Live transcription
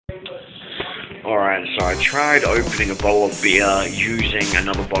Alright, so I tried opening a bottle of beer using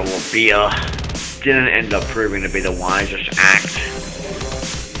another bottle of beer. Didn't end up proving to be the wisest act.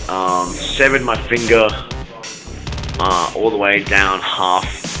 Severed my finger all the way down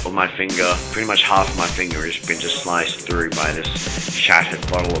half of my finger. Pretty much half of my finger has been just sliced through by this shattered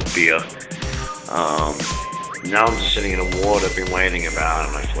bottle of beer. Now I'm just sitting in the ward. I've been waiting about,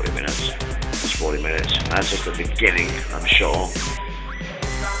 I don't know, 40 minutes. It's 40 minutes. That's just the beginning, I'm sure.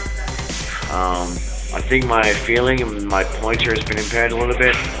 I think my feeling and my pointer has been impaired a little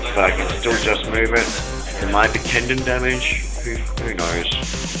bit, but I can still just move it. It might be tendon damage. Who knows?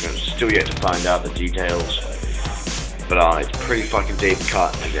 I'm still yet to find out the details. But it's pretty fucking deep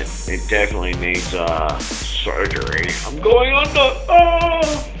cut, and it definitely needs surgery. I'm going under.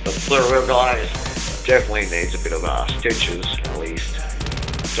 The plural guys definitely needs a bit of stitches at least.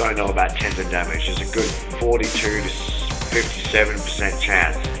 Don't know about tendon damage. There's a good 42 to 57%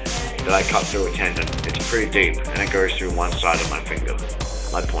 chance that I cut through a tendon. It's pretty deep, and it goes through one side of my finger,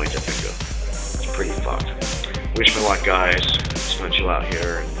 my pointer finger. It's pretty fucked. Wish me luck, guys. Just gonna chill out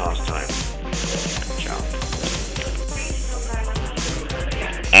here and pass time. Ciao.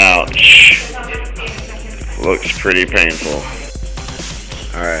 Ouch. Looks pretty painful.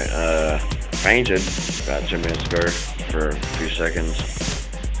 Alright, fainted about 2 minutes ago for a few seconds.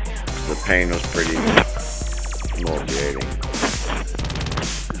 The pain was pretty nauseating.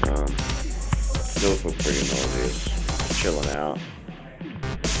 Still feel pretty nauseous. Chilling out.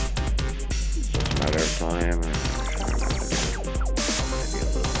 Just a matter of time.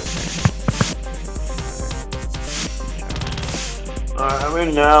 Alright, I'm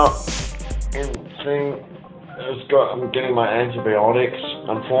in now. I'm getting my antibiotics.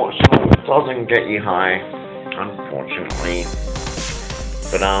 Unfortunately, it doesn't get you high. Unfortunately.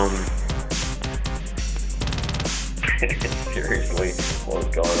 But, seriously, what's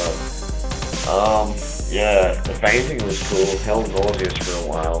going on? Yeah, the fainting was cool. Hell nauseous for a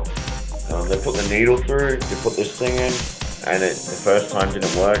while. They put the needle through, they put this thing in, and the first time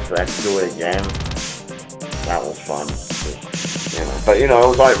didn't work, so they had to do it again. That was fun. But it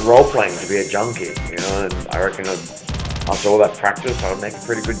was like role-playing to be a junkie, and I reckon after all that practice, I would make a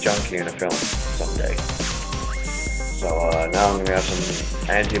pretty good junkie in a film someday. So now I'm going to have some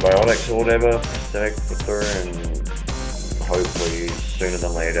antibiotics or whatever to put through, and hopefully sooner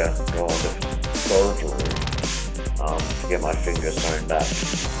than later go on to surgery to get my finger sewn back.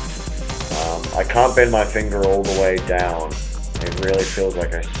 I can't bend my finger all the way down. It really feels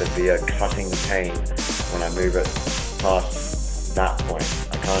like a severe cutting pain when I move it past that point.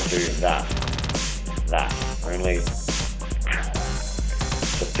 I can't do that. Only,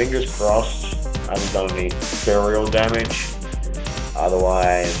 so fingers crossed, I haven't done any burial damage.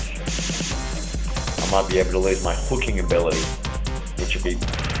 Otherwise, I might be able to lose my hooking ability, which would be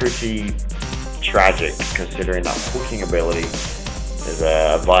pretty tragic considering that hooking ability is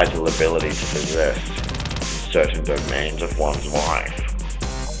a vital ability to possess in certain domains of one's life.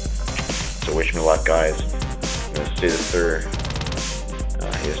 So wish me luck, guys. I'm gonna see this through.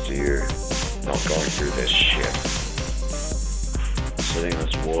 Here's to you, not going through this shit. Sitting in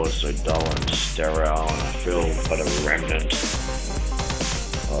this ward is so dull and sterile, and I feel but a remnant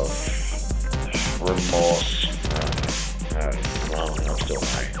of remorse. Well, I'm still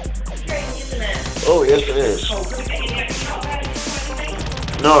high. Oh, yes it is.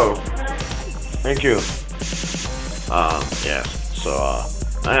 No. Thank you. Yeah, so,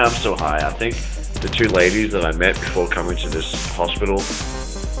 I'm still high. I think the two ladies that I met before coming to this hospital,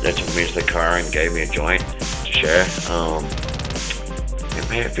 they took me to the car and gave me a joint to share. It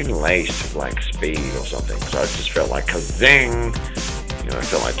may have been laced with, like, speed or something, so I just felt like kazing. I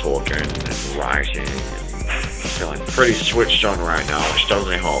felt like talking and writing and feeling pretty switched on right now, which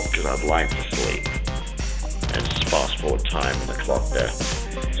doesn't help because I'd like to sleep. And just fast forward time on the clock there.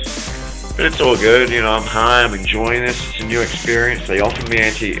 But it's all good, I'm high, I'm enjoying this, it's a new experience. They offered me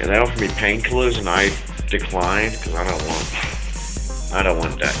painkillers and I declined because I don't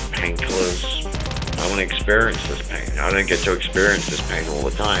want that painkillers. I want to experience this pain. I don't get to experience this pain all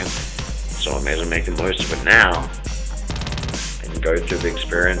the time, so I may as well make the most of it now and go through the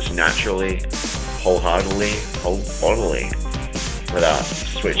experience naturally, wholeheartedly, whole-bodily, without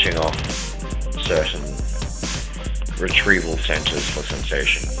switching off certain retrieval centers for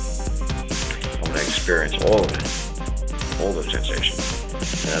sensation. I'm going to experience all of it, all the sensation,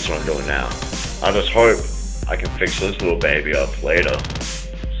 and that's what I'm doing now. I just hope I can fix this little baby up later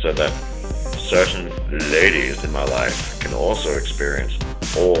so that certain ladies in my life can also experience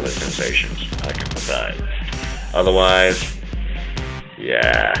all the sensations I can provide. Otherwise,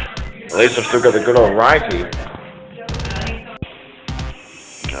 yeah, at least I've still got the good old righty.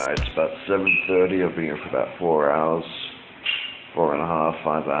 It's about 7:30. I've been here for about 4 hours. 4.5,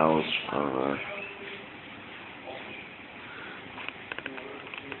 5 hours. I don't know.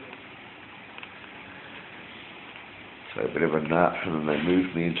 So a bit of a nap, and then they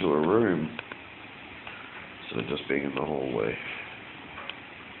moved me into a room instead of just being in the hallway.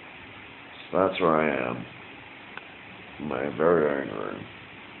 So that's where I am. In my very own room.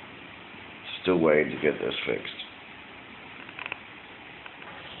 Still waiting to get this fixed.